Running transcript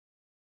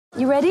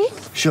You ready?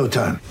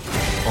 Showtime.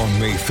 On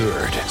May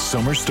 3rd,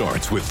 summer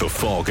starts with The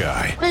Fall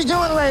Guy. Let's do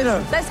it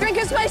later. Let's drink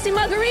a spicy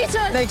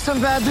margarita. Make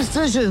some bad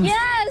decisions.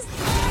 Yes!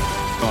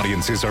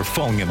 Audiences are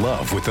falling in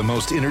love with the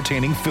most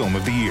entertaining film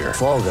of the year.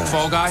 Fall Guy.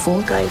 Fall Guy?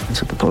 Fall guy.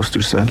 That's what the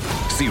poster said.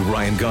 See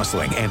Ryan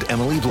Gosling and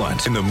Emily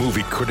Blunt in the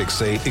movie critics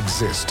say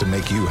exists to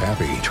make you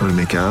happy. Trying to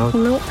make it out?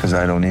 Nope. Because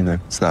I don't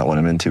either. It's not what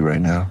I'm into right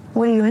now.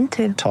 What are you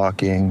into?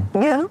 Talking.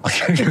 Yeah.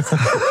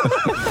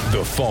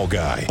 The Fall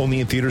Guy.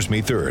 Only in theaters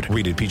May 3rd.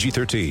 Rated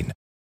PG-13.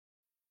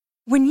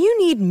 When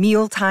you need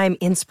mealtime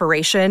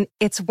inspiration,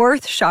 it's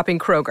worth shopping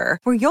Kroger,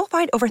 where you'll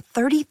find over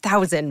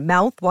 30,000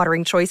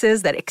 mouth-watering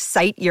choices that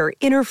excite your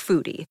inner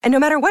foodie. And no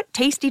matter what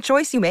tasty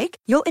choice you make,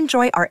 you'll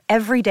enjoy our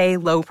everyday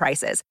low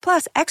prices,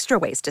 plus extra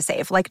ways to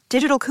save, like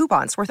digital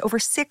coupons worth over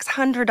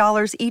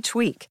 $600 each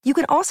week. You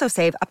can also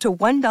save up to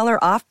 $1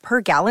 off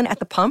per gallon at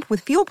the pump with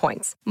fuel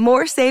points.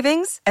 More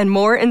savings and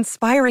more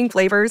inspiring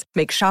flavors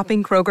make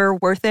shopping Kroger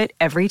worth it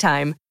every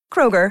time.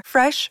 Kroger,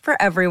 fresh for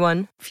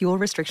everyone. Fuel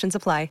restrictions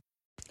apply.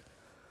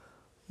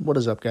 What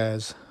is up,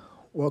 guys?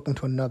 Welcome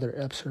to another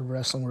episode of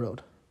Wrestling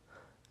World.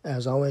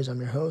 As always,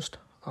 I'm your host,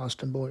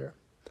 Austin Boyer.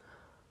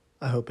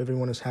 I hope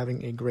everyone is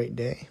having a great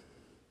day.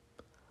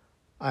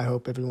 I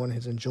hope everyone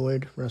has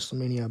enjoyed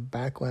WrestleMania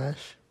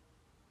Backlash.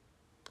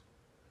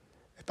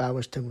 If I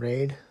was to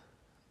grade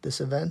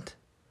this event,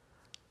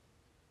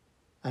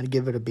 I'd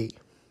give it a B.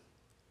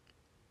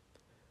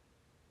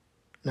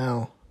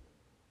 Now,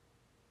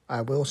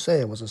 I will say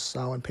it was a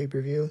solid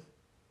pay-per-view.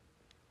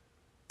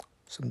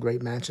 Some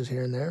great matches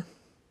here and there.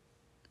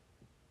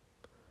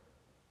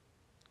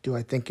 Do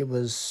I think it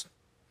was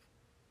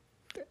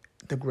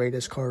the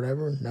greatest card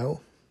ever? No.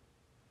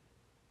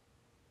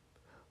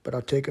 But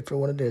I'll take it for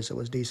what it is. It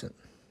was decent.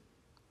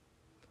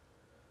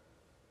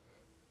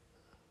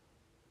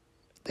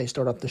 They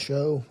start off the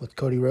show with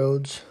Cody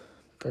Rhodes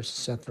versus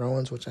Seth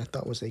Rollins, which I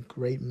thought was a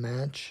great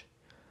match,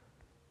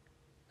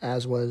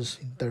 as was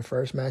their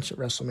first match at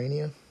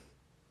WrestleMania.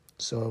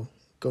 So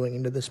going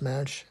into this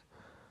match,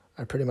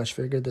 I pretty much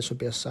figured this would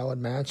be a solid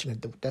match,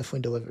 and it definitely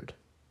delivered.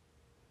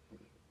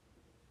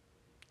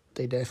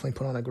 They definitely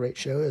put on a great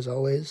show, as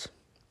always.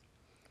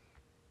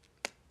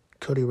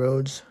 Cody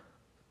Rhodes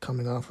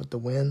coming off with the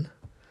win.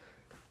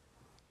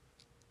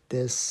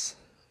 This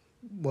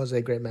was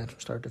a great match from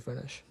start to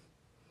finish.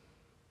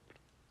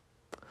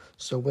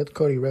 So with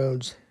Cody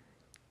Rhodes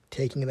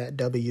taking that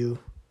W,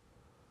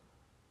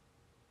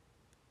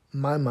 in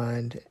my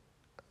mind,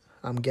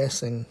 I'm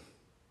guessing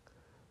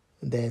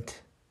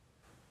that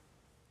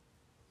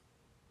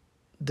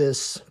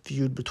this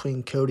feud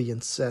between Cody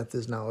and Seth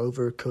is now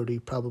over. Cody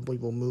probably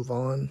will move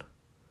on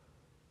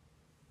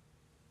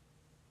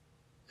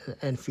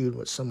and feud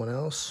with someone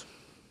else.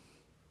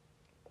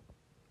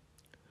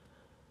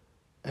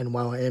 And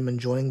while I am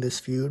enjoying this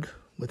feud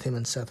with him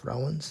and Seth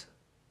Rollins,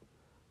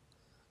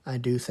 I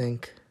do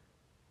think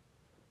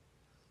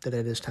that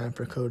it is time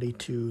for Cody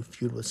to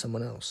feud with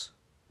someone else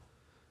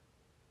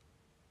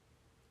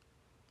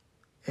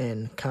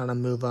and kind of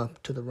move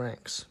up to the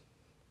ranks.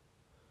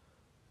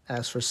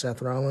 As for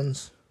Seth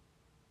Rollins,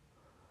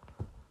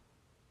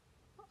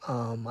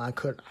 I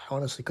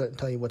honestly couldn't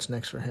tell you what's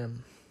next for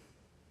him.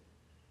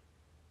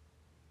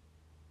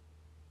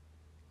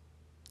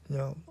 You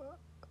know,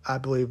 I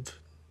believe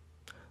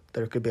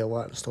there could be a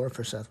lot in store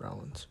for Seth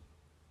Rollins.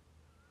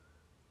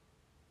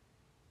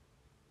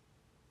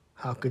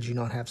 How could you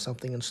not have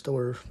something in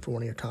store for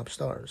one of your top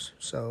stars?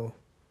 So,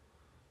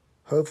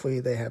 hopefully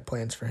they have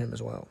plans for him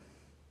as well.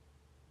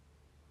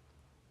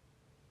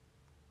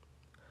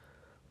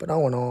 But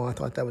all in all, I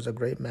thought that was a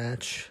great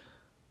match.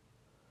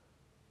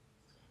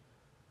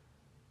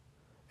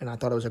 And I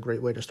thought it was a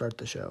great way to start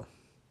the show.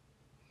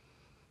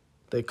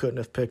 They couldn't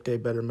have picked a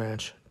better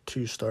match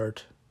to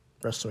start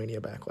WrestleMania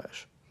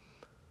Backlash.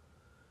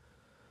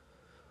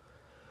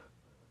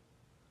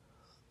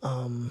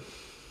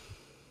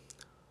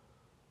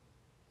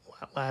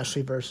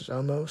 Lashley versus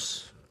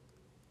Omos,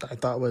 I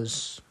thought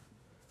was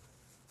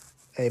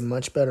a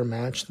much better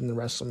match than the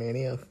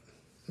WrestleMania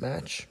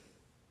match.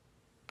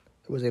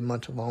 It was a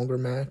much longer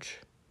match.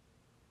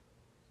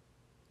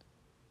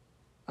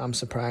 I'm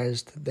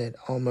surprised that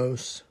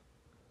Omos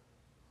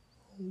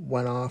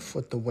went off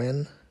with the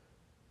win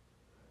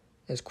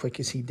as quick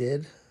as he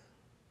did.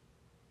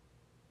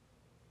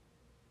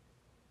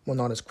 Well,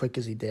 not as quick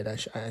as he did,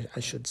 I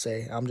should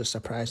say. I'm just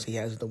surprised he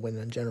has the win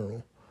in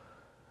general,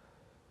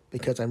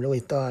 because I really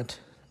thought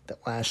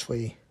that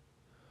Lashley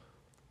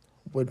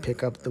would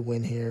pick up the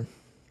win here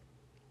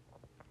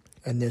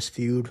and this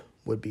feud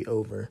would be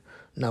over.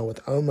 Now,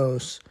 with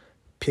Omos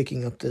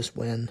picking up this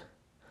win,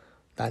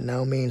 that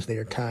now means they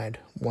are tied,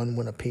 1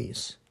 win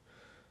apiece.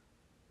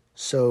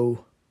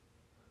 So,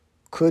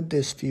 could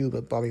this feud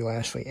with Bobby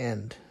Lashley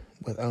end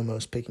with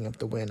Omos picking up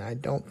the win? I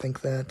don't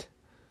think that.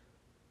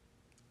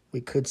 We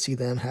could see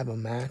them have a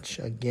match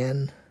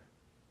again,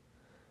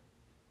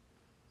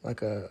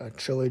 like a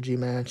trilogy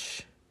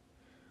match.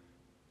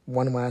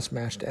 One last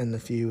match to end the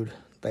feud.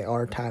 They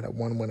are tied at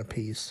 1 win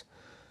apiece.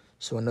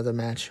 So another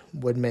match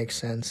would make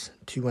sense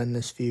to end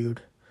this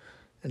feud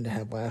and to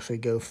have Lashley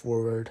go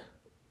forward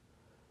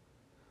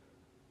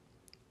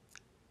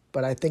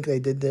But I think they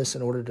did this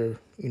in order to,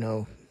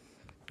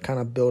 kind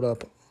of build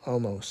up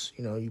Omos.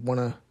 You want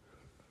to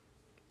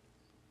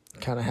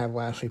kind of have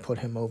Lashley put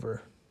him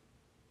over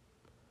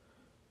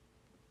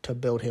to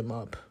build him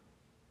up.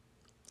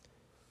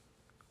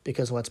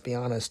 Because let's be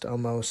honest,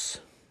 Omos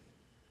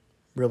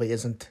really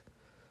isn't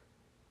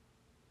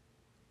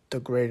the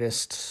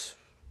greatest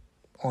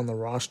on the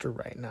roster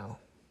right now.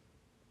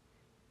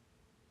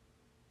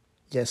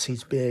 Yes,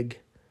 he's big,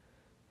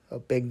 a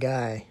big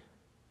guy,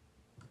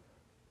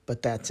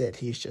 but that's it.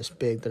 He's just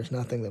big. There's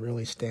nothing that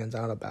really stands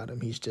out about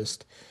him. He's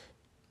just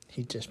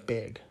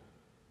big.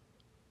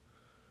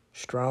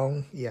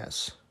 Strong,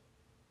 yes.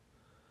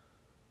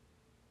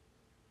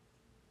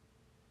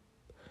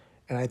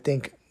 And I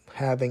think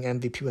having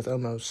MVP with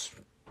Omos,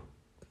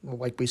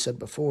 like we said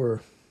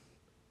before,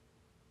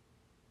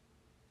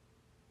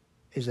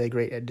 is a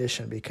great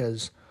addition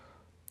because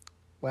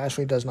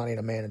Lashley does not need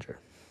a manager.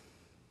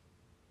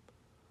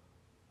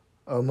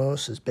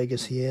 Omos, as big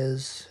as he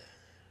is,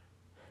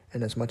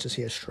 and as much as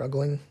he is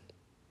struggling,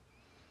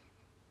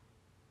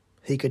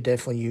 he could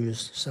definitely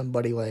use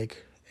somebody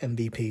like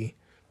MVP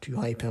to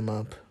hype him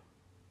up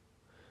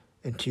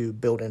and to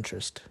build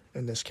interest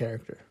in this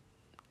character,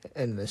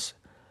 in this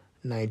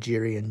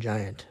Nigerian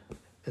giant,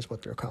 is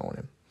what they're calling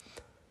him.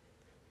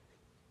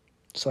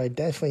 So I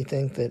definitely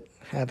think that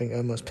having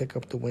Omos pick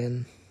up the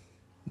win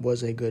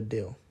was a good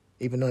deal.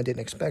 Even though I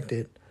didn't expect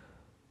it,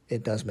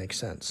 it does make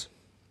sense.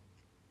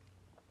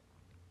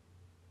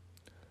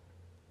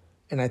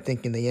 And I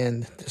think in the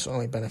end, this will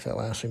only benefit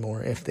Lashley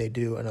more if they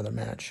do another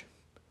match.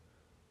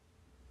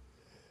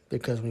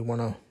 Because we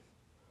want to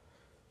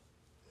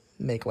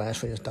make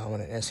Lashley as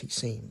dominant as he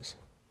seems,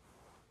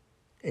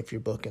 if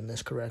you're booking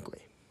this correctly.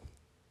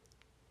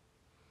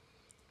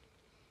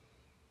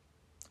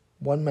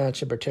 One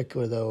match in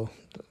particular, though,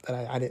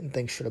 that I didn't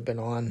think should have been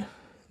on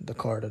the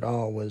card at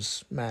all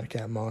was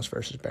Madcap Moss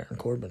versus Baron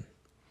Corbin.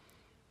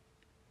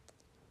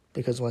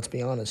 Because let's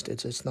be honest,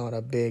 it's not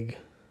a big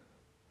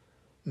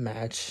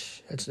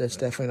match. It's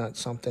definitely not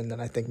something that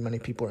I think many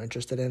people are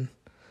interested in.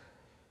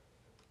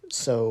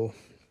 So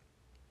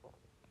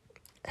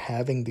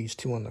having these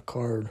two on the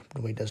card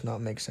really does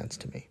not make sense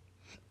to me.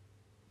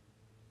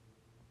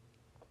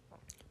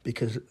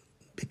 Because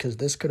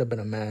this could have been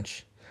a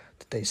match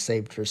that they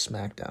saved for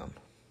SmackDown.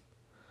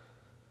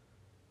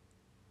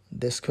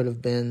 This could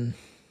have been,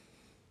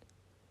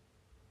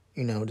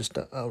 just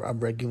a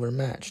regular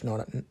match,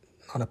 not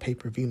a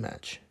pay-per-view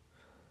match.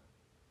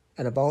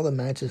 And of all the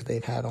matches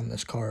they've had on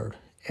this card,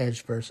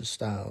 Edge versus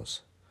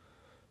Styles,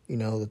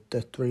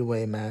 the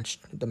three-way match,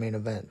 the main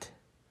event,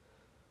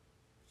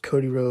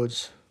 Cody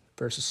Rhodes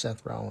versus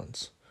Seth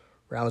Rollins,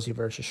 Rousey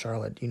versus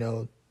Charlotte,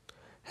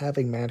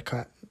 having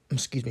Madcap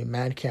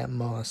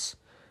Moss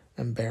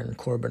and Baron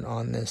Corbin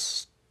on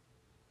this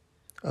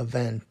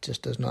event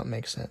just does not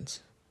make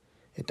sense.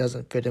 It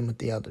doesn't fit in with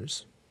the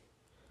others.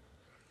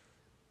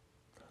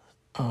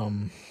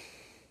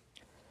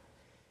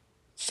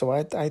 So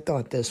I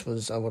thought this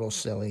was a little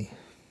silly.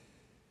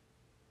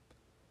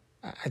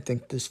 I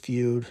think this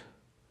feud,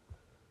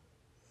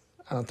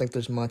 I don't think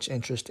there's much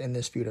interest in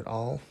this feud at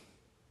all.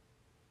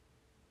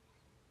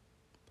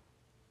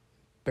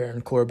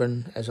 Baron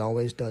Corbin, as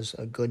always, does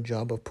a good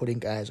job of putting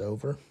guys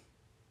over.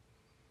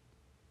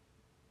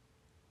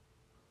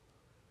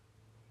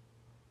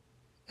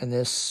 And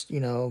this,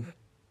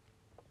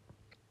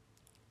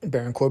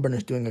 Baron Corbin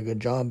is doing a good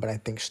job, but I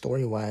think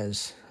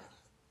story-wise,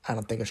 I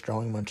don't think it's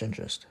drawing much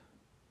interest.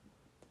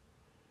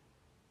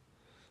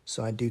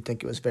 So I do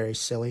think it was very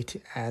silly to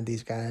add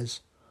these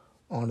guys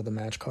onto the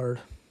match card.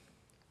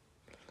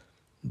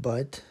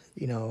 But,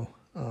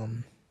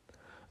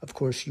 of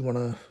course you want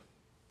to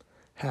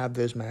have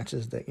those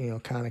matches that,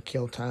 kind of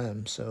kill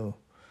time. So,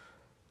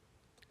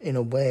 in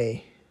a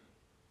way,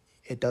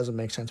 it doesn't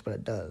make sense, but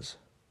it does.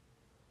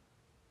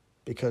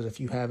 Because if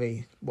you have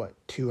a,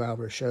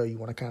 2-hour show, you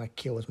want to kind of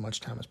kill as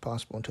much time as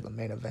possible until the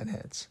main event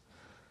hits.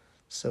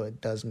 So it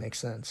does make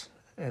sense,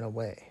 in a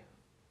way.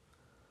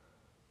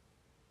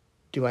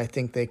 Do I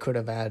think they could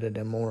have added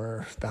a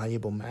more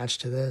valuable match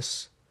to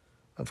this?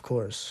 Of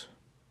course.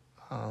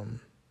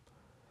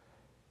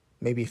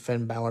 Maybe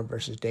Finn Balor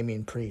versus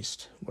Damian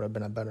Priest would have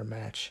been a better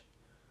match.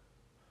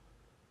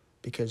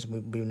 Because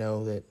we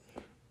know that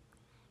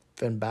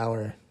Finn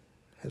Balor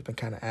has been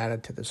kind of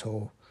added to this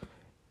whole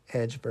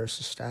Edge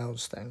versus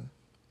Styles thing.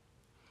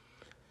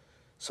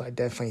 So I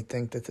definitely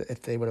think that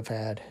if they would have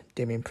had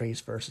Damian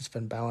Priest versus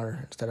Finn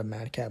Balor instead of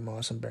Madcap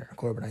Moss and Baron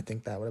Corbin, I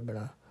think that would have been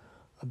a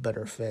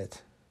better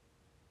fit.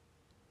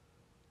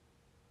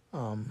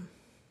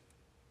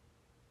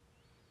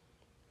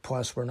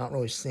 Plus, we're not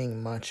really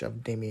seeing much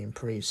of Damian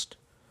Priest.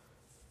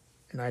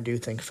 And I do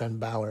think Finn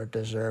Balor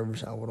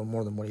deserves a little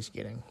more than what he's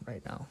getting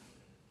right now.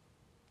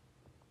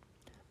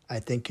 I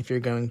think if you're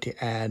going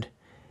to add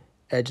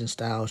Edge and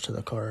Styles to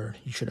the card,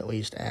 you should at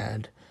least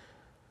add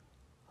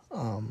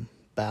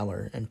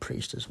Balor and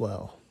Priest as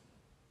well.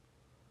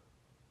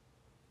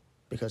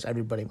 Because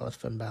everybody loves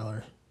Finn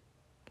Balor.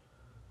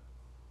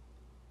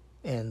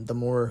 And the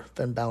more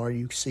Finn Balor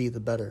you see, the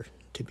better,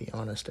 to be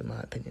honest, in my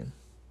opinion.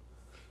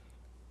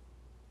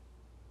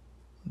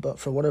 But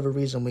for whatever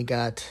reason, we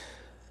got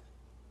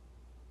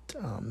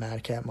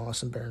Madcap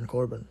Moss and Baron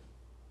Corbin.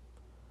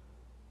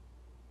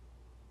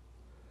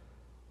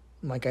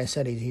 Like I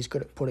said, he's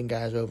good at putting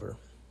guys over.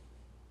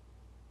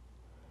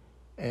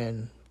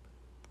 And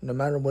no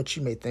matter what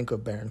you may think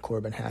of Baron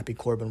Corbin, Happy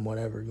Corbin,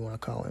 whatever you want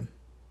to call him,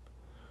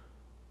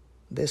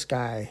 this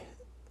guy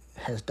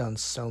has done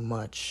so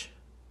much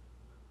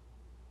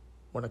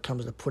when it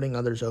comes to putting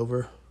others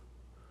over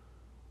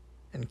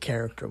and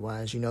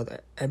character-wise. You know,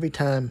 that every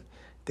time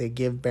they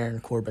give Baron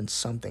Corbin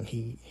something,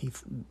 he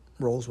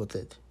rolls with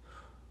it.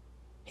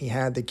 He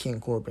had the King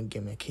Corbin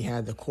gimmick. He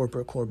had the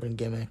Corporate Corbin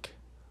gimmick,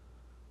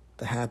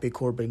 the Happy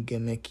Corbin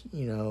gimmick,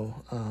 you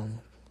know.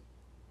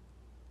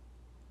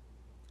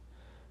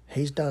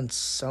 He's done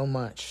so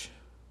much.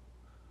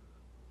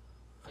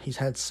 He's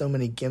had so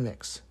many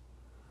gimmicks.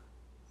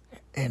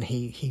 And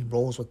he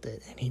rolls with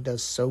it, and he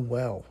does so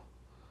well.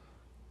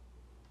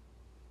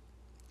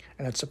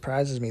 And it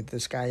surprises me that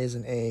this guy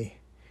isn't a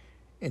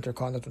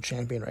Intercontinental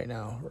Champion right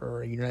now,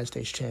 or a United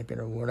States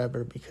Champion, or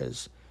whatever,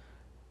 because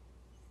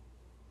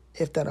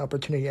if that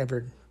opportunity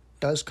ever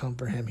does come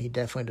for him, he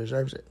definitely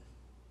deserves it,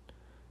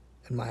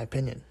 in my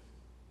opinion,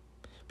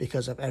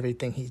 because of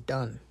everything he's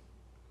done.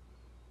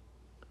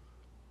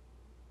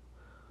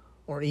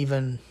 Or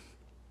even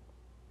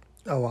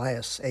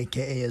Elias,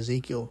 a.k.a.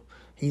 Ezekiel,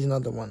 he's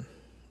another one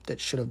that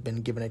should have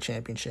been given a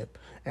championship.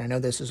 And I know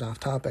this is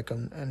off topic,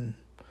 and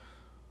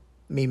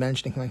me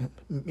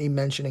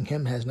mentioning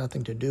him has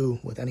nothing to do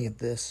with any of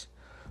this,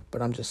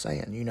 but I'm just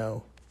saying, you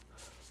know,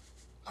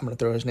 I'm going to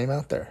throw his name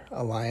out there.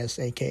 Elias,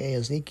 a.k.a.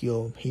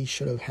 Ezekiel, he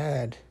should have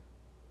had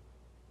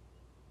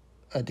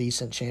a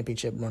decent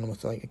championship run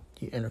with, like,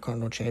 an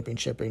Intercontinental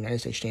Championship or United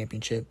States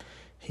Championship.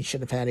 He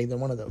should have had either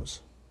one of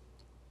those.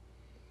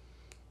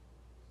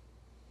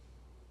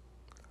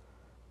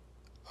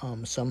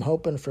 So I'm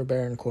hoping for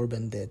Baron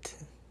Corbin that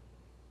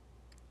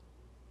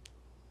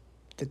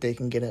they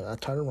can get a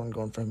title run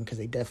going for him, because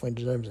he definitely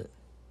deserves it.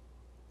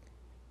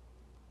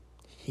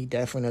 He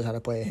definitely knows how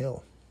to play a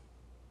heel.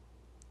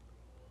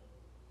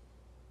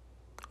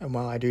 And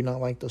while I do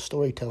not like the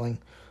storytelling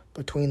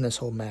between this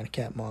whole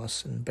Madcap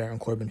Moss and Baron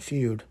Corbin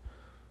feud,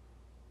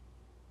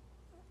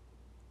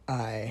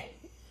 I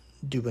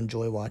do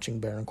enjoy watching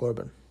Baron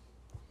Corbin.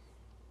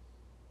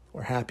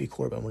 Or Happy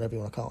Corbin, whatever you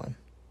want to call him.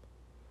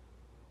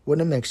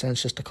 Wouldn't it make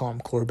sense just to call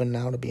him Corbin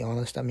now, to be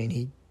honest? I mean,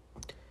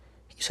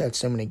 he's had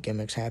so many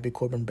gimmicks. Happy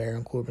Corbin,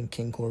 Baron Corbin,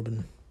 King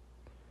Corbin.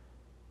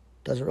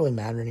 Doesn't really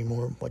matter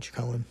anymore what you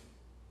call him.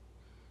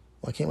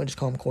 Why can't we just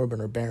call him Corbin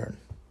or Baron?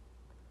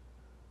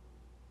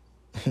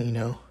 You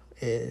know?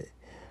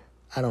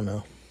 I don't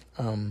know.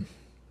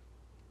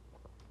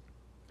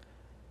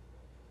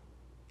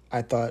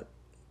 I thought,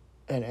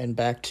 and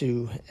back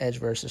to Edge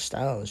versus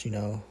Styles, you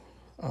know,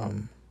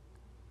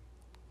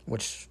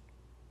 which...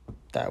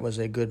 that was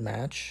a good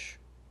match,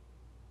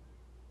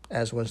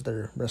 as was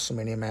their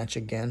WrestleMania match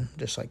again,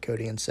 just like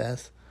Cody and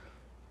Seth.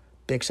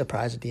 Big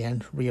surprise at the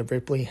end. Rhea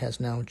Ripley has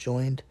now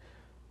joined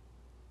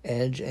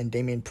Edge and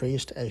Damian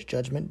Priest as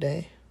Judgment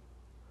Day,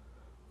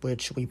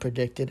 which we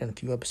predicted a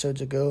few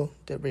episodes ago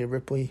that Rhea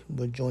Ripley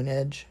would join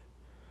Edge.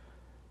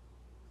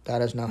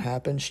 That has now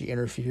happened. She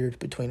interfered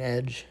between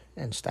Edge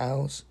and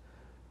Styles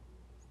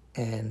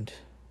and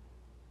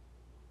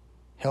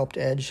helped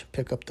Edge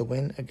pick up the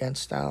win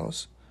against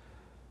Styles.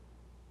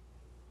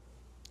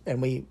 And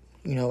we,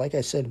 you know, like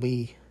I said,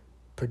 we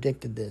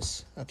predicted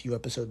this a few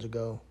episodes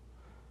ago.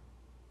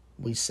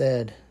 We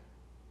said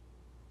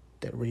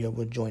that Rhea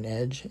would join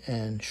Edge,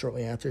 and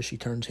shortly after she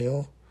turns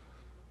heel.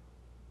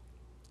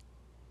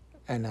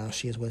 And now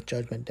she is with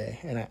Judgment Day.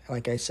 And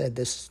like I said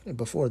this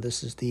before,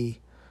 this is the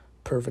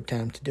perfect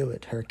time to do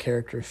it. Her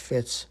character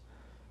fits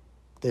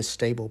this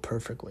stable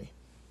perfectly.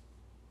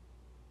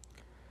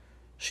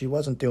 She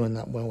wasn't doing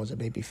that well as a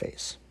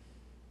babyface.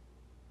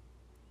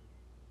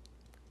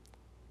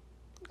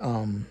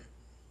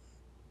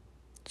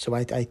 So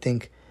I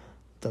think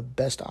the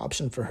best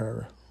option for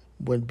her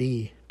would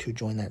be to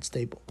join that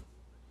stable.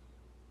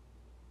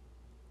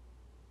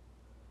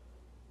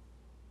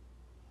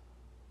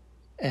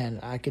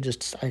 And I could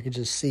just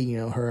see, you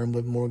know, her and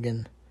Liv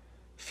Morgan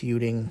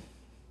feuding,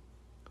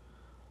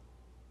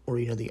 or,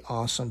 you know, the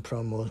awesome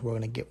promos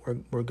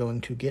we're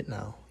going to get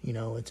now. You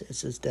know,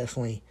 it's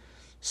definitely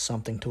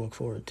something to look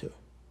forward to.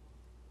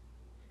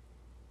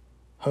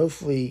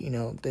 Hopefully, you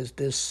know,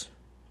 this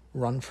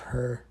run for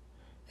her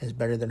is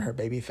better than her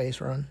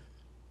babyface run.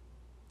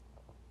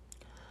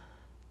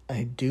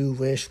 I do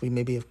wish we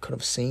maybe could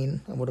have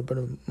seen a little bit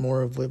of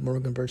more of Liv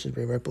Morgan versus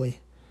Rhea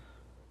Ripley.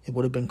 It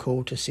would have been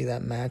cool to see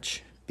that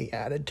match be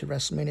added to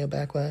WrestleMania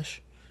Backlash,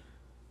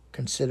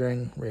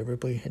 considering Rhea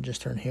Ripley had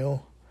just turned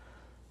heel.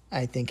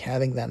 I think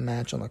having that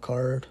match on the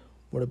card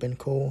would have been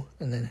cool,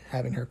 and then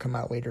having her come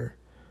out later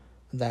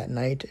that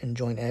night and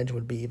join Edge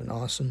would be even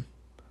awesome.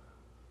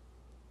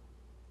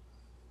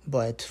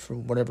 But for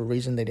whatever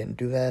reason, they didn't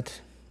do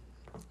that.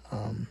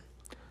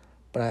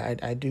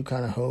 But I do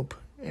kind of hope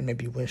and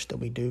maybe wish that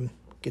we do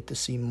get to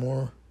see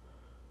more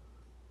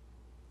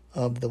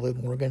of the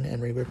Liv Morgan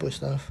and Rhea Ripley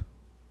stuff.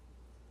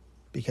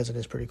 because it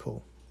is pretty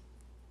cool.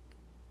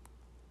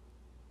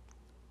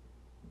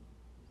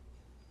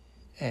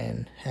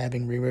 And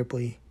having Rhea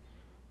Ripley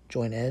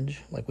join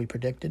Edge, like we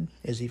predicted,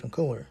 is even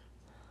cooler.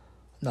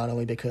 Not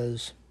only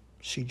because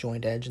she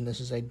joined Edge and this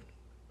is a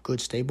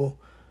good stable,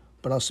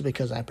 but also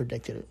because I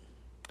predicted it.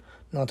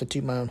 Not to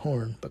toot my own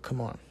horn, but come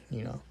on,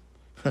 you know.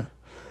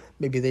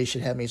 Maybe they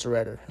should have me as a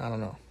Redder. I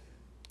don't know.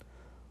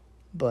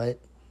 But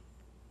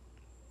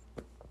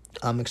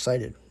I'm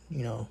excited,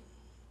 you know.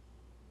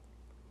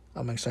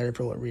 I'm excited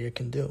for what Rhea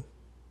can do.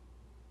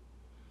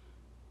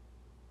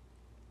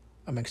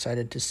 I'm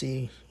excited to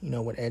see, you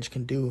know, what Edge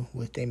can do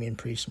with Damian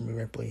Priest and Rhea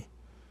Ripley.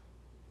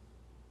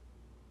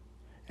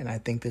 And I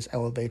think this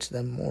elevates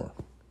them more.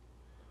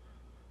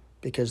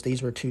 Because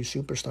these were two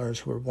superstars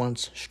who were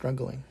once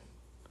struggling.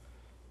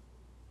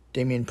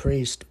 Damian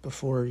Priest,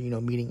 before, you know,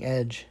 meeting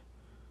Edge,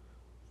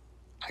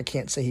 I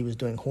can't say he was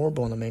doing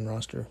horrible on the main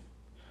roster,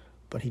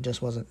 but he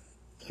just wasn't,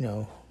 you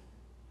know,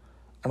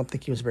 I don't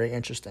think he was very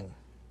interesting.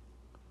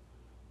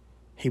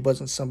 He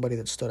wasn't somebody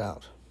that stood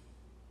out,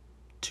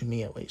 to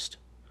me at least.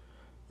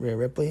 Rhea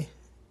Ripley,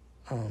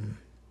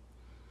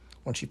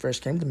 when she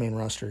first came to the main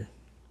roster,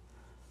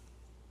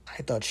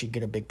 I thought she'd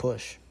get a big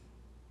push,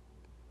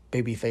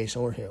 babyface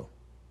or heel.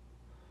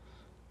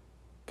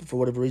 But for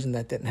whatever reason,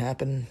 that didn't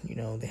happen. You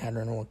know, they had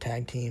her in an old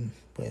tag team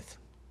with,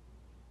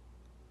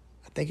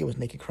 I think it was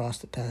Nikki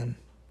Cross at the time.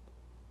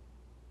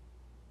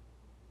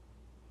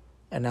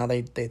 And now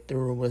they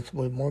threw her with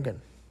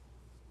Morgan.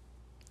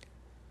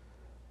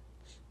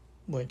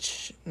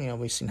 Which, you know,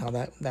 we've seen how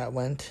that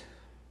went.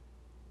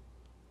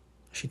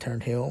 She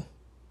turned heel.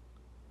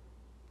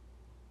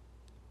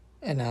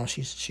 And now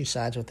she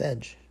sides with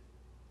Edge.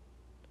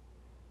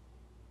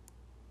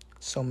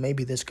 So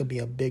maybe this could be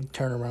a big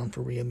turnaround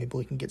for Rhea. Maybe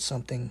we can get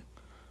something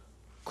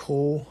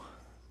cool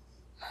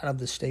out of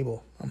this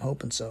stable. I'm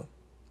hoping so.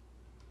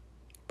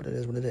 But it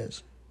is what it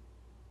is.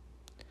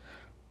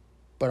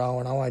 But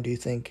all in all, I do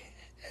think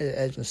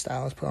Edge and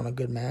Styles put on a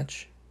good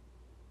match.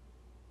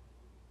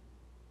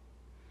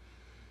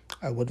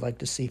 I would like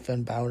to see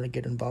Finn Balor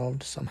get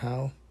involved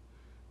somehow,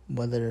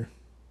 whether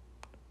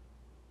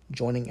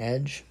joining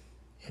Edge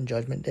in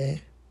Judgment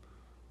Day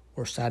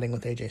or siding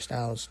with AJ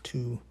Styles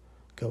to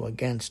go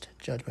against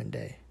Judgment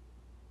Day.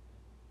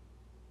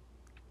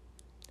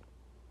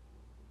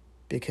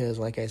 Because,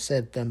 like I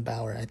said, Finn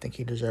Balor, I think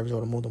he deserves a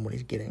little more than what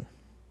he's getting.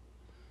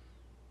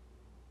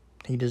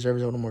 He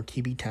deserves a little more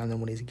TV time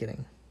than what he's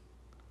getting.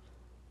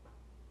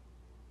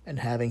 And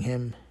having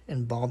him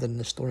involved in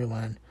the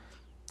storyline,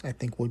 I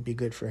think would be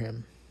good for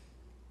him.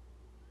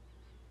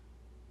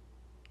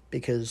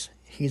 Because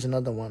he's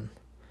another one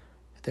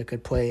that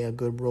could play a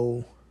good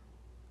role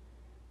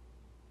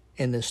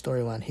in this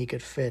storyline. He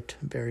could fit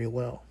very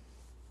well.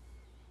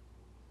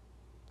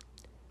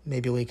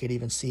 Maybe we could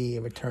even see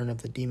a return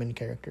of the Demon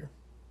character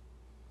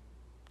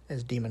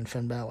as Demon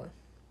Finn Balor,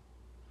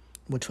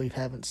 which we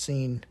haven't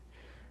seen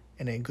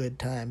in a good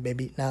time.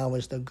 Maybe now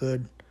is the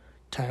good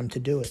time to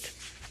do it.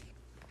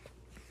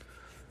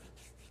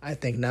 I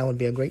think now would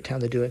be a great time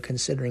to do it,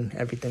 considering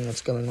everything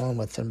that's going on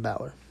with Finn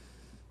Balor.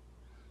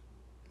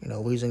 You know,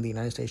 losing the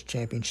United States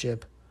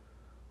Championship,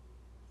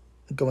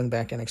 going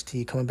back to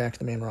NXT, coming back to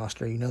the main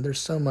roster. You know, there's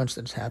so much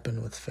that's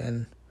happened with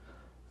Finn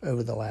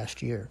over the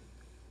last year.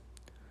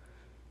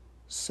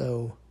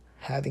 So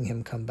having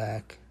him come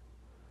back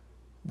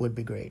would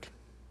be great.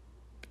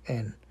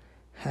 And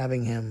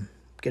having him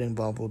get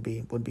involved would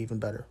be even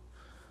better.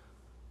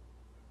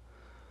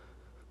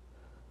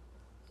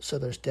 So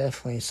there's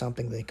definitely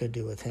something they could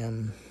do with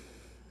him.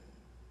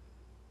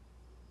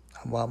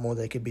 A lot more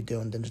they could be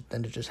doing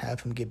than to just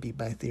have him get beat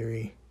by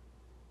Theory.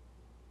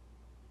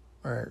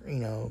 Or, you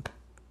know,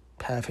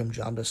 have him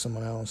job to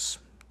someone else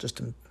just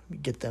to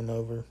get them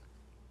over.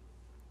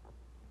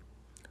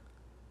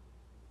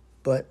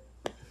 But,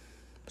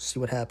 see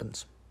what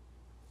happens.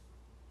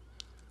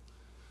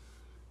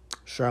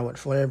 Charlotte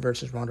Flair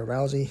versus Ronda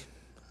Rousey.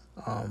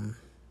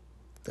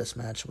 This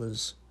match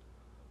was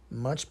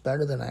much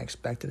better than I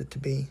expected it to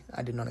be.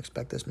 I did not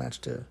expect this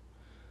match to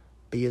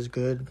be as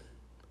good.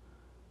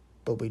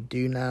 But we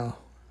do now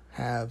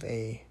have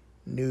a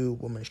new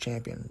women's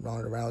champion,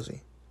 Ronda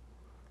Rousey.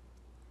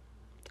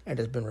 It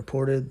has been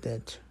reported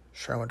that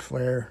Charlotte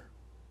Flair,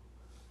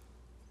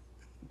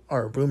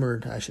 or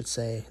rumored, I should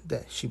say,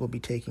 that she will be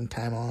taking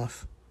time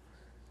off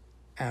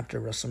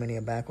after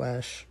WrestleMania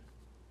Backlash.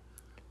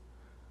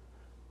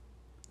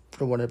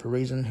 For whatever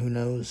reason, who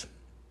knows?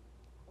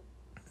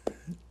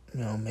 You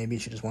know, maybe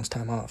she just wants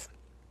time off.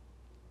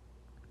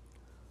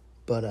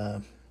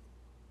 But,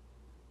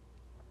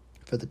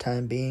 for the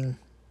time being,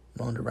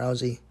 Ronda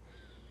Rousey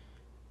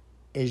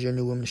is your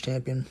new women's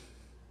champion.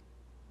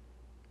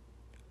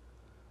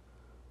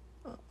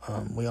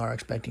 We are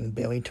expecting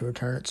Bayley to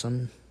return at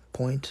some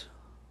point.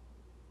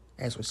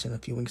 As we seen a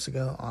few weeks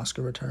ago,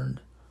 Asuka returned.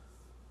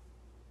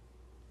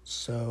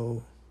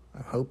 So,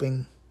 I'm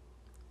hoping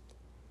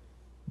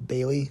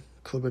Bayley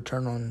could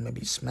return on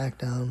maybe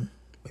SmackDown,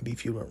 maybe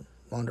feud with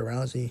Ronda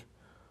Rousey,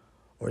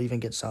 or even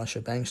get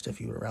Sasha Banks to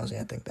feud with Rousey.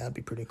 I think that'd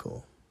be pretty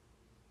cool.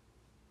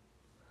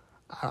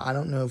 I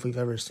don't know if we've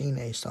ever seen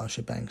a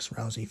Sasha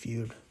Banks-Rousey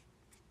feud.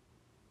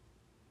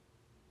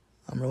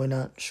 I'm really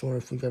not sure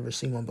if we've ever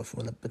seen one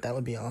before, but that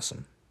would be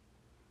awesome.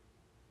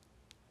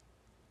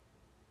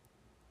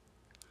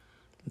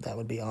 That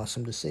would be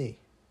awesome to see.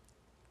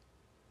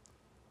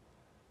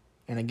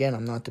 And again,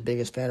 I'm not the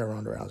biggest fan of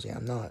Ronda Rousey.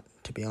 I'm not,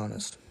 to be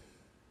honest.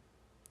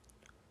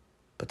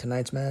 But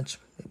tonight's match,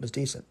 it was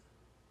decent.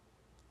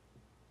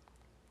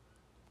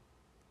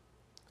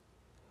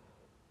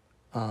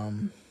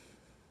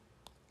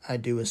 I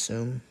do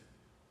assume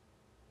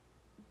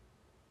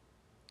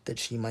that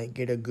she might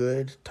get a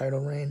good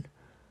title reign.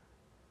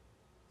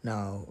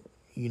 Now,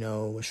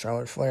 with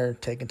Charlotte Flair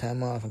taking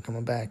time off and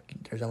coming back,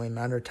 there's only a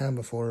matter of time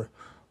before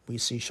we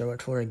see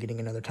Charlotte Flair getting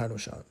another title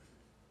shot.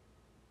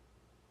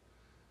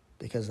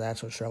 Because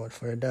that's what Charlotte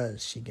Flair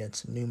does. She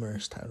gets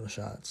numerous title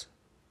shots.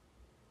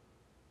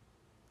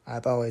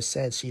 I've always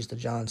said she's the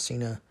John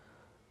Cena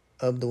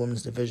of the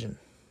women's division.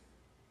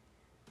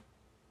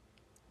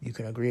 You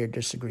can agree or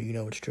disagree,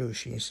 it's true.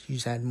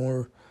 She's had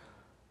more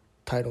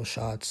title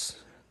shots,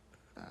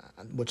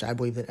 which I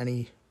believe, than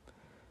any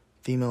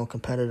female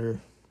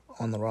competitor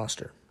on the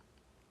roster.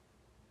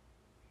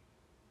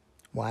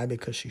 Why?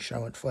 Because she's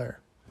Charlotte Flair.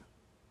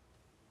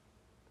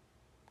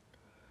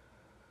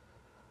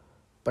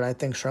 But I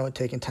think Charlotte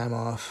taking time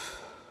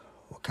off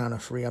will kind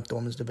of free up the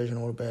women's division a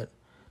little bit.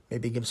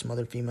 Maybe give some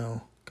other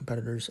female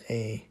competitors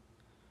a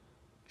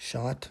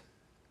shot.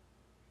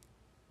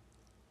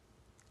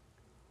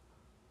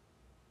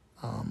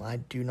 I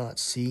do not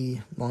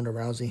see Ronda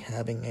Rousey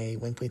having a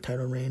lengthy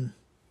title reign,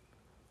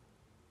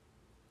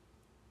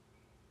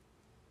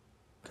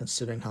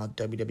 considering how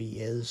WWE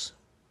is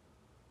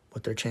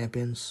with their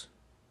champions.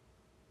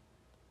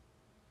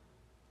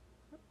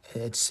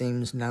 It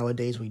seems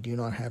nowadays we do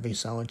not have a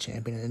solid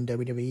champion in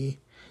WWE,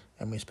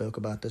 and we spoke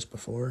about this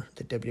before.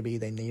 The WWE,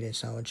 they need a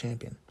solid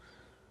champion,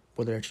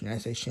 whether it's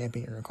United States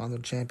champion or a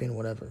Continental champion,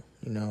 whatever.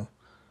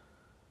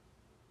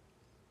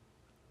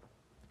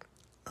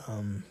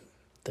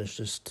 There's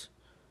just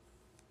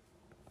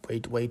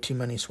way too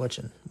many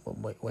switching.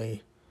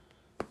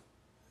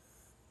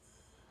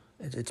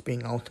 It's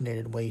being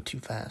alternated way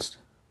too fast.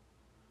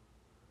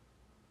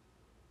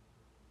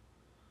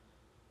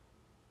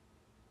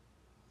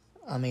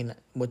 I mean,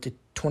 with the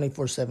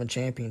 24/7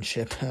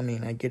 championship,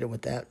 I get it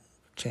with that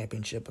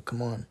championship, but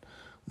come on.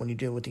 When you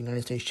do it with the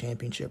United States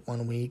championship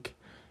one week,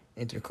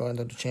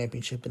 Intercontinental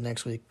championship the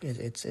next week,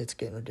 it's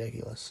getting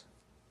ridiculous.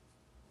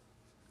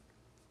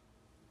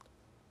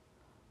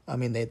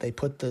 They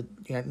put the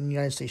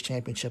United States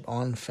championship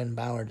on Finn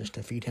Balor just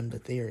to feed him to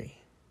Theory,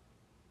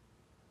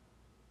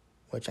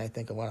 which I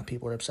think a lot of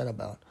people are upset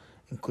about,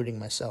 including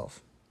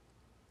myself,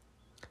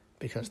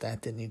 because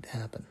that didn't need to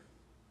happen.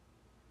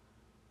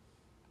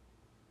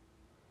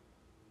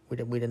 We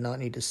did not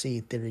need to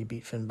see Theory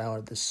beat Finn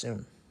Balor this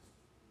soon.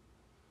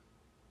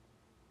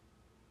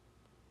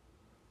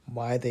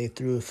 Why they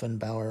threw Finn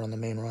Balor on the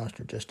main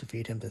roster just to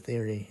feed him to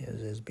Theory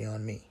is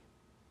beyond me.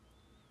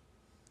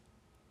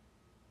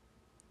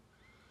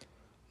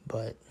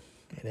 But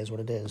it is what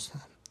it is.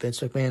 Vince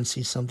McMahon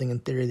sees something in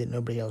Theory that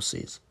nobody else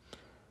sees.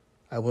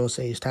 I will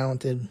say he's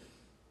talented,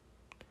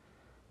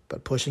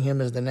 but pushing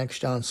him as the next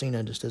John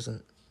Cena just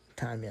isn't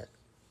time yet.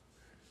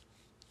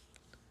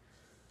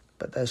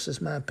 But that's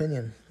just my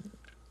opinion.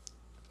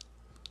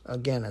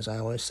 Again, as I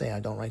always say, I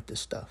don't like this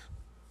stuff.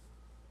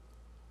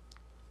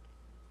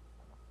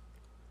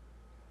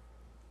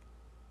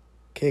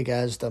 Okay,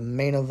 guys, the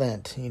main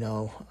event,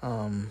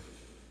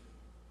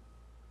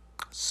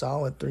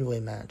 solid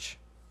three-way match.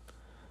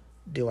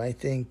 Do I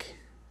think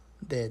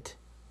that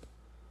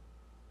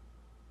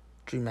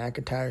Drew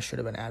McIntyre should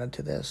have been added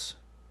to this?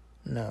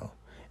 No.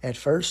 At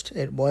first,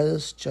 it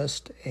was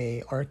just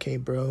a RK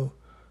Bro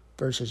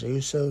versus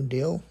Uso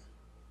deal.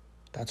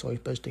 That's what we're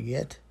supposed to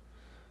get.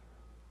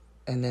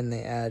 And then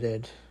they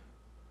added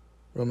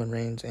Roman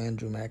Reigns and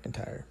Drew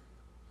McIntyre.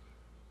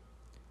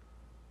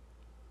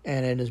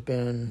 And it has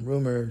been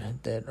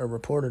rumored that, or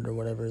reported or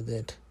whatever,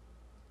 that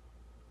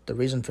the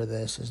reason for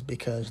this is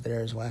because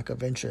there is lack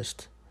of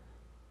interest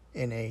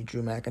in a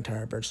Drew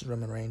McIntyre versus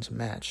Roman Reigns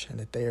match, and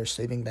that they are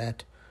saving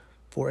that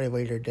for a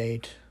later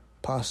date,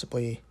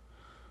 possibly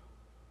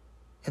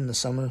in the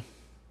summer,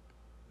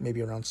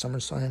 maybe around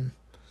SummerSlam,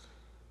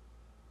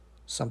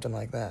 something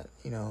like that,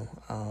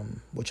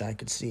 which I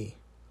could see.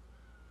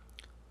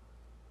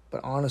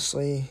 But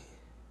honestly,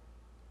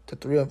 the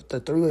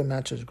three-way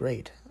match was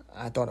great.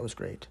 I thought it was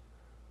great.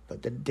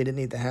 But did it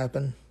need to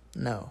happen?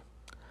 No.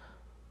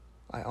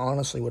 I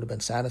honestly would have been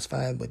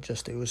satisfied with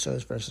just the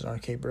Usos versus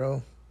RK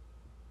Bro.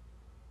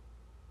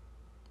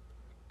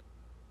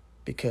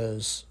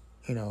 Because,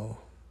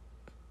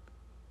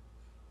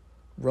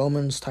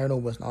 Roman's title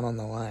was not on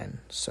the line.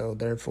 So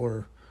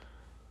therefore,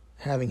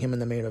 having him in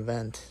the main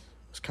event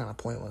was kind of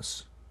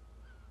pointless.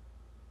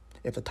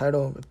 If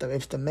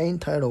the main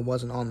title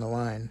wasn't on the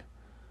line,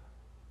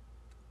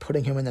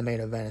 putting him in the main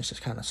event is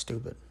just kind of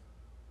stupid.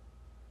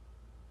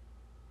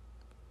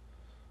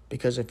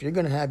 Because if you're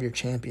going to have your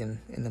champion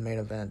in the main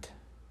event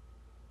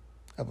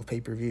of a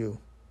pay-per-view,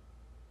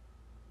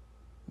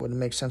 wouldn't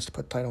make sense to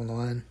put the title on the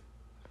line.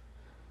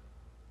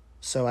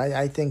 So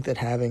I think that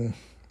having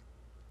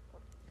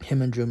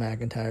him and Drew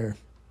McIntyre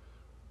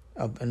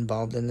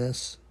involved in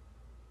this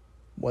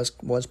was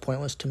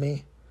pointless to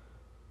me.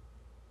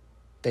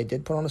 They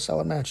did put on a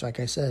solid match, like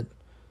I said,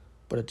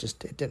 but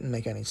it didn't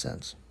make any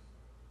sense.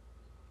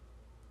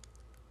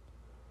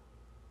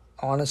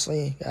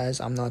 Honestly, guys,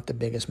 I'm not the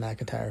biggest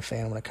McIntyre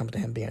fan when it comes to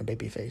him being a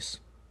babyface,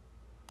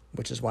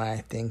 which is why I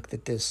think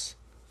that this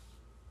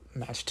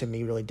match to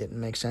me really didn't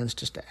make sense,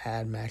 just to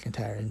add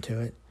McIntyre into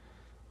it.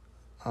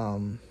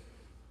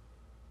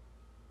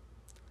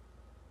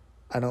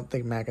 I don't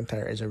think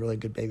McIntyre is a really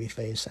good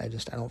babyface. I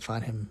don't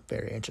find him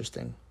very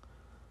interesting.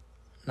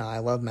 Now, I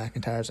love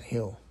McIntyre as a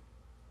heel,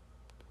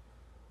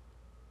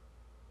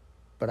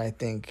 but I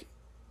think,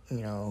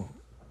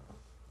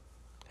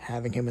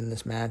 having him in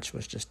this match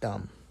was just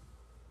dumb.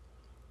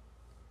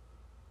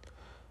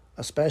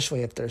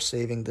 Especially if they're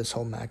saving this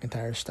whole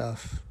McIntyre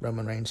stuff,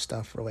 Roman Reigns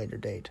stuff, for a later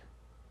date.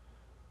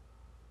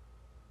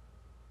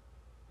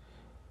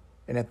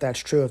 And if that's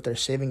true, if they're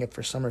saving it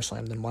for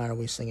SummerSlam, then why are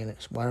we singing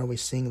it? Why are we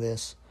seeing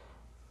this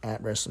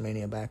at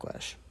WrestleMania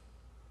Backlash?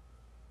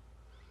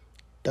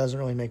 Doesn't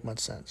really make much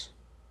sense.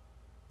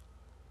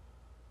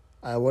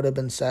 I would have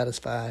been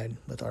satisfied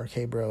with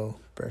RK Bro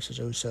versus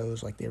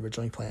Usos like they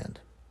originally planned,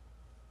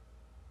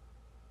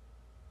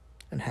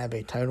 and have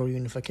a title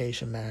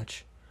unification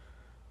match,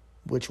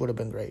 which would have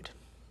been great.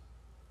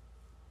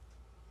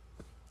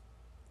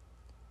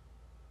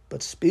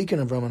 But speaking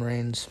of Roman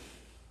Reigns,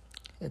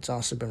 it's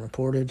also been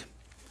reported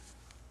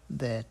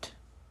that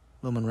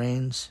Roman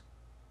Reigns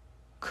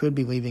could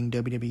be leaving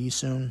WWE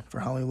soon for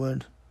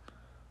Hollywood,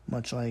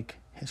 much like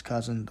his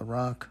cousin The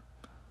Rock.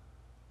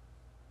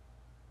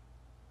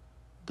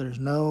 There's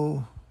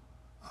no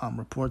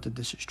report that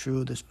this is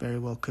true. This very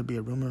well could be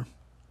a rumor.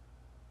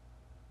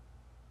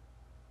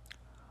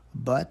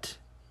 But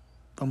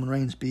Roman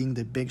Reigns being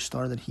the big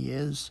star that he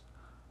is,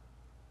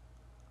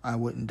 I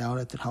wouldn't doubt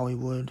it that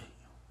Hollywood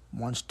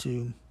wants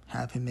to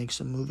have him make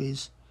some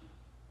movies.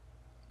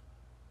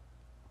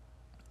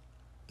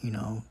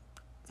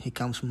 He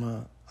comes from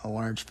a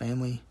large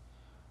family.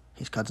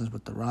 He's cousins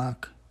with The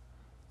Rock.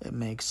 It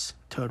makes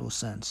total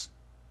sense.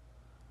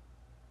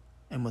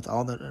 And with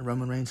all that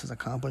Roman Reigns has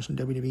accomplished in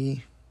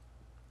WWE,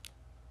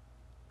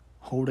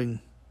 holding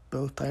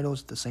both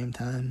titles at the same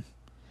time,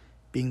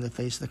 being the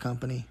face of the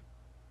company,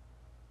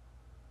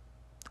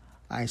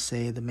 I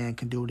say the man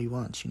can do what he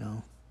wants,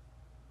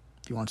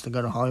 If he wants to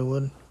go to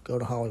Hollywood, go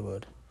to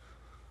Hollywood.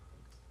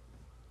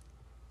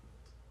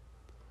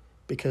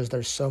 Because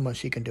there's so much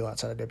he can do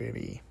outside of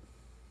WWE.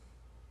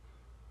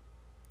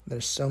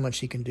 There's so much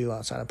he can do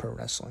outside of pro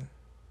wrestling.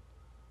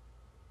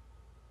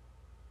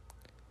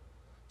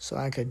 So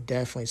I could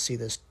definitely see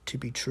this to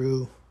be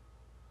true.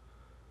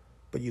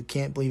 But you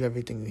can't believe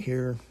everything you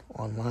hear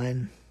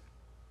online.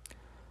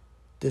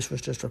 This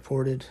was just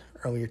reported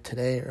earlier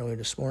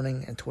this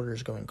morning, and Twitter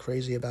is going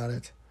crazy about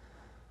it.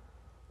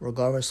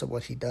 Regardless of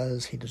what he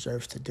does, he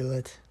deserves to do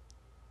it.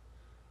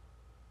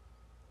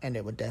 And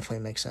it would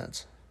definitely make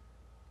sense.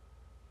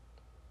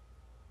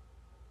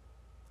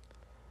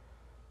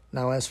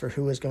 Now, as for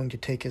who is going to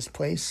take his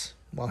place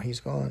while he's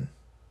gone,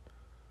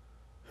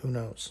 who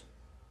knows?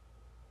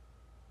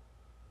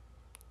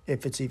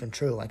 If it's even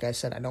true. Like I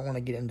said, I don't want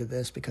to get into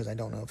this because I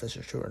don't know if this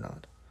is true or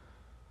not.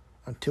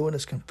 Until it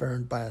is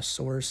confirmed by a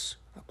source,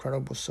 a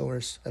credible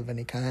source of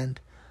any kind,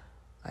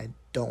 I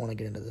don't want to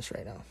get into this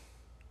right now.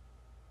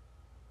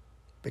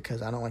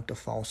 Because I don't like to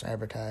false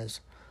advertise,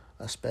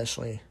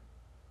 especially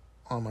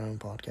on my own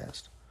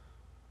podcast.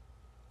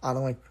 I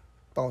don't like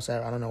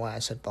I don't know why I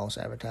said false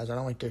advertise. I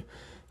don't like to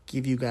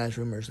give you guys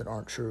rumors that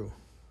aren't true.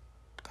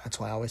 That's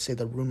why I always say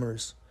the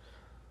rumors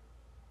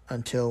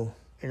until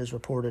it is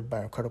reported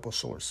by a credible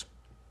source.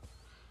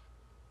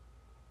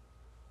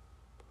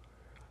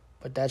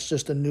 But that's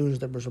just the news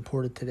that was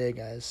reported today,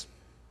 guys,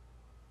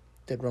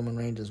 that Roman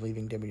Reigns is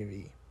leaving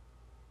WWE.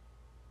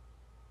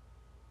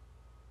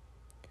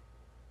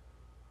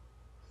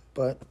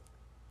 But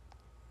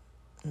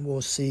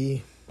we'll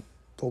see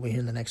what we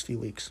hear in the next few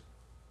weeks.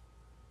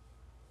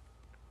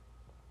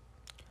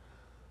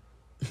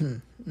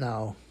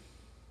 Now,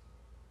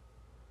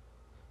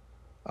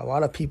 a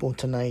lot of people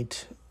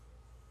tonight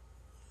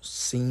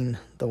seen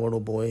the little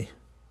boy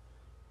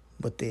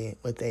with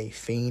a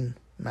Fiend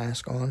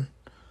mask on.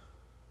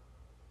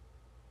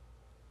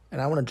 And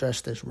I want to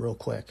address this real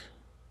quick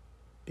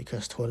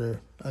because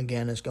Twitter,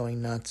 again, is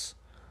going nuts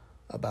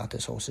about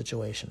this whole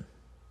situation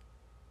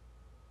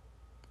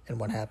and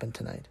what happened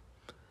tonight.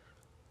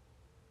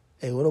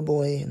 A little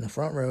boy in the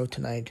front row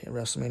tonight at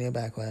WrestleMania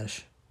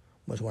Backlash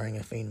was wearing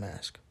a Fiend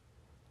mask.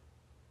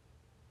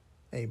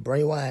 A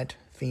Bray Wyatt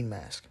Fiend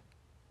mask.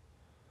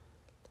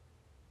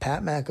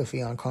 Pat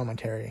McAfee on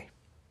commentary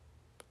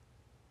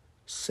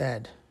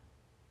said,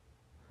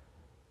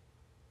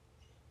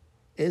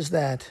 "Is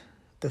that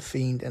the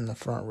Fiend in the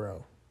front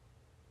row?"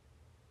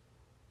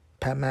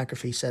 Pat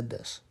McAfee said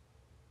this.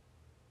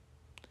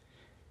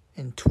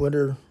 And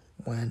Twitter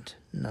went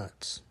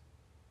nuts.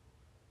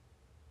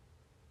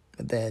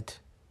 That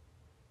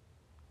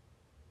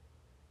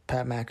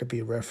Pat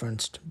McAfee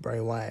referenced Bray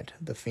Wyatt,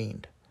 The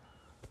Fiend.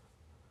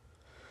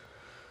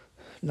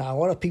 Now, a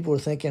lot of people are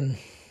thinking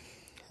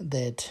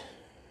that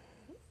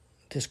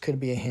this could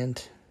be a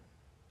hint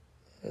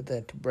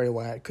that Bray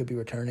Wyatt could be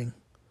returning.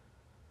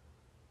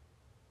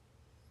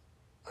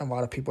 A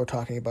lot of people are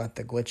talking about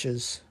the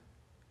glitches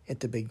at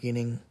the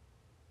beginning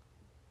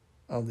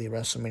of the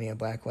WrestleMania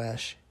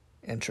Backlash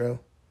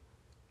intro.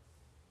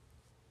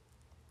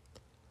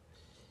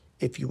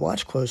 If you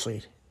watch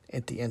closely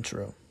at the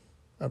intro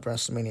of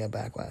WrestleMania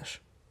Backlash,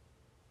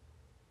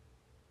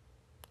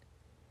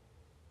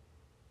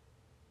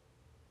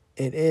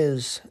 it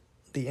is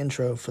the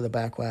intro for the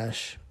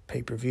Backlash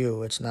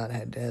pay-per-view. It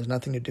has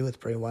nothing to do with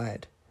Bray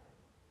Wyatt.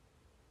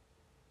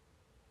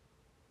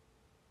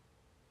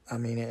 I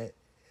mean, it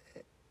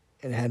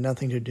had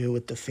nothing to do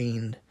with The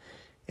Fiend.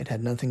 It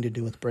had nothing to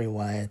do with Bray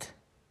Wyatt.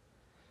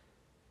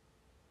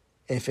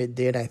 If it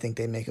did, I think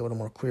they'd make it a little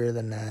more clear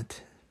than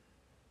that.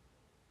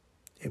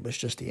 It was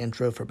just the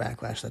intro for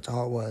Backlash. That's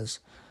all it was.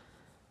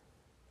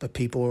 But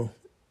people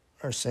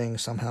are saying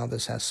somehow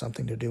this has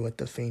something to do with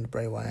The Fiend,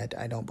 Bray Wyatt.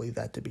 I don't believe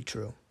that to be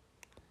true.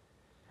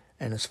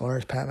 And as far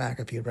as Pat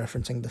McAfee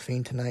referencing The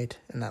Fiend tonight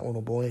and that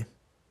little boy,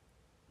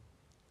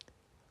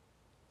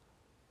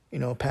 you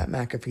know, Pat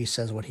McAfee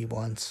says what he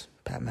wants.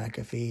 Pat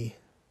McAfee,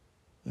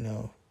 you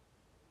know,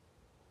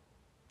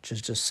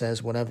 just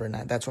says whatever.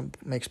 And that's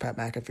what makes Pat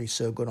McAfee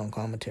so good on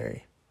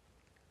commentary,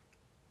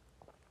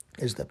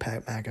 is that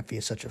Pat McAfee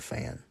is such a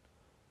fan.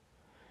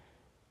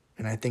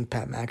 And I think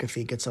Pat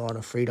McAfee gets a lot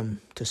of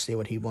freedom to say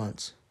what he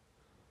wants.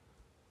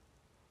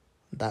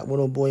 That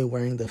little boy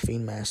wearing the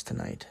Fiend mask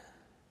tonight.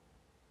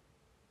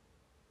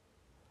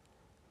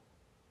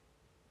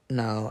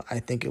 No, I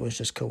think it was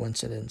just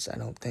coincidence. I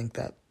don't think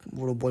that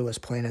little boy was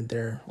planted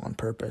there on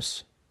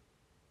purpose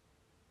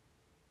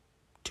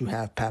to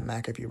have Pat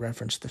McAfee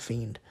reference The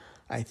Fiend.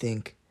 I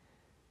think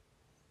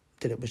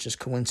that it was just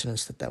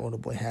coincidence that that little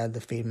boy had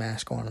the Fiend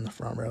mask on in the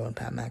front row, and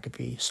Pat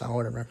McAfee saw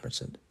it and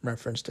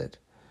referenced it.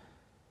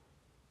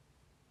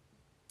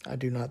 I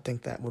do not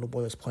think that little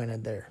boy was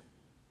planted there.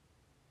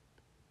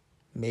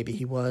 Maybe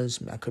he was.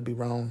 I could be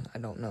wrong. I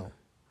don't know.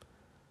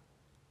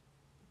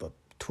 But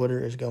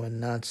Twitter is going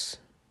nuts,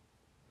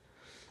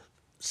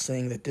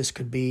 saying that this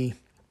could be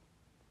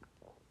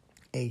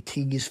a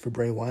tease for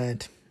Bray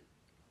Wyatt,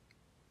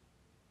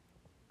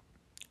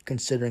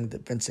 considering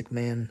that Vince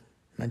McMahon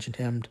mentioned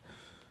him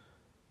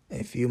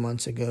a few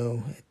months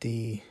ago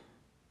a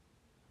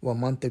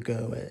month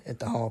ago at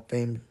the Hall of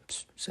Fame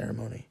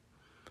ceremony.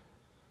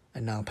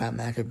 And now Pat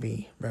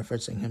McAfee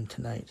referencing him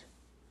tonight.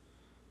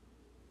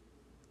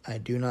 I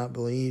do not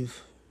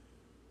believe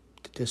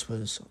that this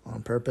was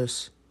on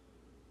purpose.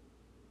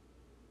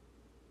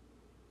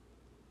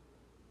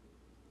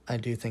 I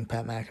do think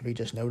Pat McAfee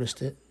just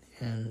noticed it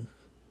and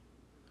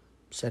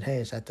said, hey,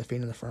 is that The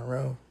Fiend in the front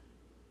row?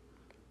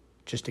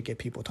 Just to get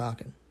people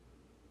talking.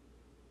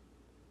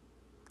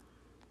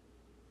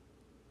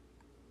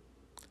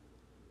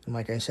 And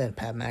like I said,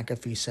 Pat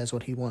McAfee says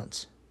what he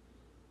wants.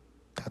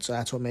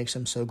 That's what makes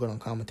him so good on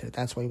commentary.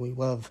 That's why we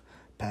love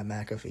Pat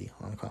McAfee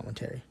on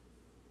commentary.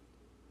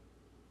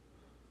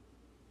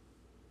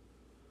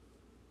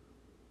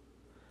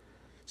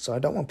 So I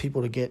don't want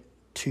people to get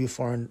too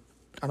far in.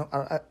 I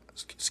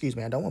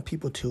don't want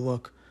people to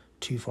look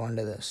too far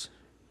into this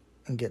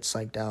and get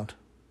psyched out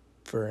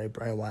for a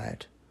Bray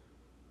Wyatt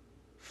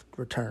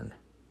return.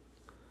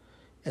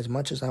 As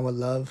much as I would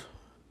love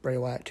Bray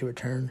Wyatt to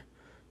return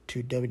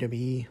to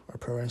WWE or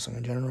pro wrestling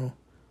in general,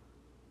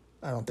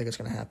 I don't think it's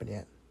going to happen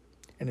yet.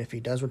 And if he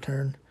does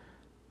return,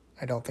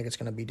 I don't think it's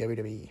going to be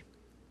WWE.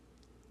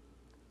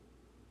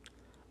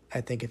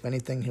 I think if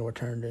anything, he'll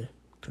return to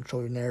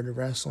Control Your Narrative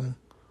Wrestling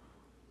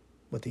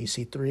with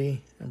EC3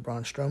 and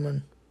Braun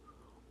Strowman,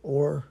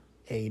 or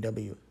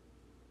AEW.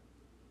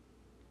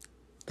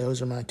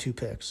 Those are my two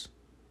picks.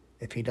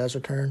 If he does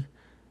return,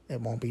 it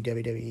won't be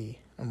WWE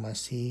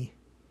unless he,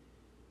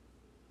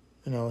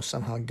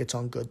 somehow gets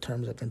on good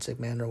terms with Vince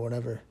McMahon or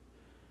whatever,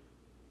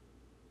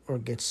 or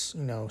gets,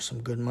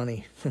 some good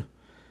money,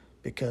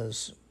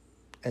 because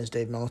as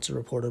Dave Meltzer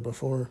reported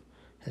before,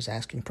 his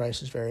asking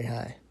price is very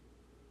high.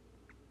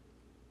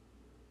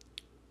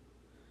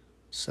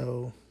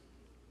 So,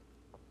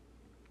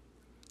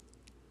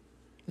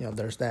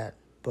 there's that.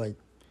 But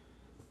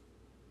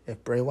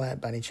if Bray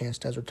Wyatt by any chance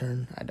does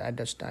return, I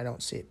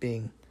don't see it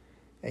being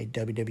a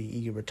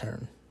WWE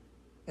return,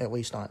 at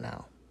least not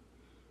now,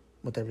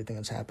 with everything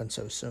that's happened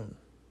so soon.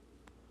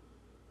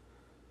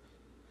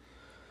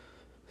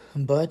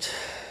 But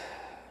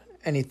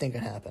anything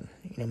could happen.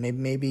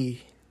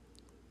 Maybe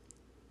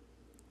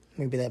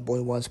that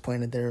boy was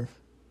planted there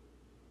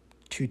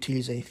to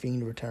tease a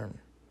Fiend return.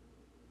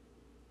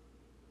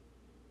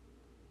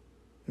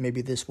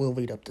 Maybe this will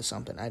lead up to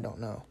something. I don't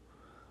know.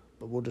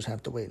 But we'll just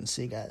have to wait and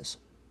see, guys.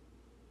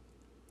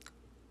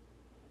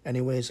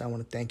 Anyways, I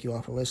want to thank you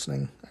all for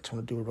listening. I just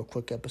want to do a real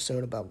quick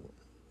episode about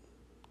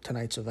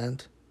tonight's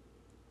event.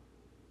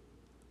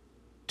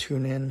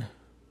 Tune in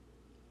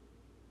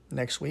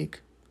next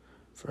week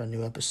for a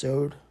new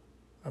episode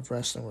of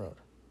Wrestling Road.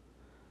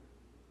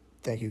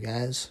 Thank you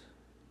guys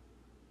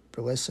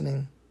for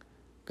listening.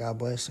 God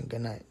bless and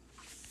good night.